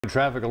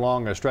Traffic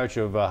along a stretch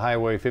of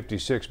Highway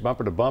 56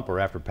 bumper to bumper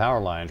after power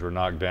lines were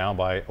knocked down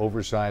by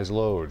oversized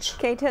loads.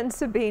 K10's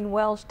Sabine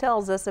Welsh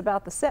tells us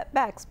about the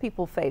setbacks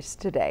people face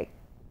today.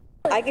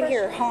 I could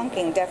hear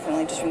honking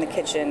definitely just from the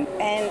kitchen,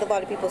 and a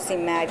lot of people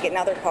seem mad getting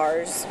out of their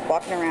cars,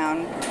 walking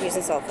around,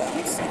 using cell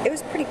phones. It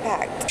was pretty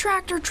packed.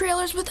 Tractor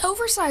trailers with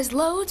oversized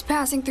loads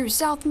passing through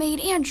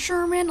Southmayd and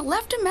Sherman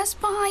left a mess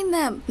behind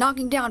them,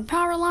 knocking down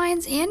power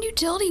lines and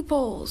utility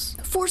poles,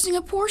 forcing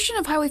a portion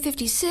of Highway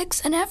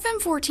 56 and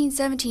FM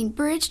 1417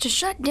 bridge to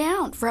shut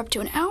down for up to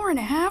an hour and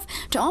a half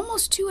to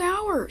almost 2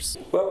 hours.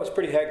 Well, it was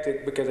pretty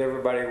hectic because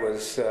everybody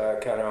was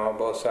kind of on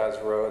both sides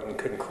of the road and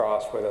couldn't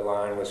cross where the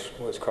line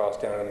was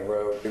crossed down on the road.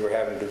 We were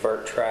having to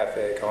divert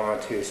traffic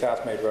onto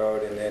Southmayd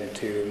Road and then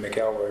to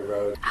McElroy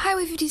Road.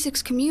 Highway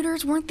 56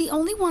 commuters weren't the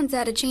only ones that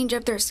had to change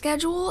up their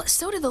schedule,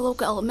 so did the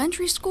local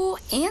elementary school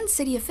and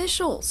city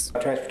officials. A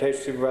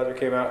transportation supervisor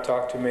came out and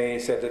talked to me,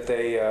 said that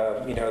they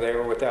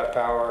were without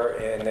power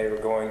and they were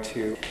going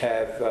to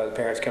have the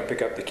parents come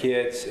pick up the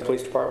kids. The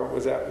police department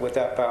was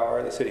without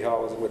power, the city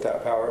hall was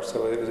without power,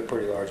 so it was a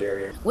pretty large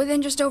area.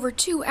 Within just over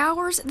 2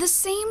 hours, the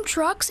same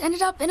trucks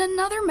ended up in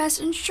another mess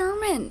in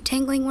Sherman,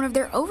 tangling one of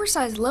their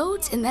oversized loads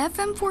in the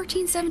FM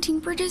 1417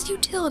 bridge's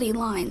utility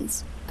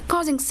lines,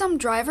 causing some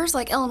drivers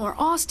like Eleanor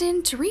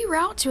Austin to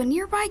reroute to a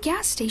nearby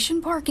gas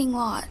station parking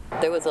lot.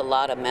 There was a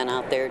lot of men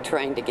out there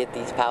trying to get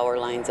these power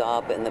lines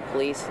off, and the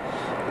police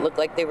looked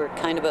like they were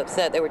kind of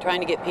upset. They were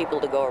trying to get people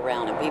to go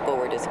around, and people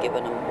were just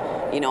giving them,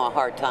 a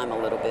hard time a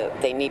little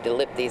bit. They need to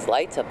lift these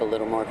lights up a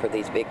little more for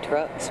these big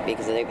trucks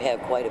because they've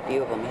had quite a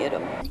few of them hit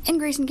them. In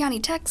Grayson County,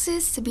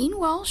 Texas, Sabine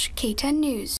Welsh, K10 News.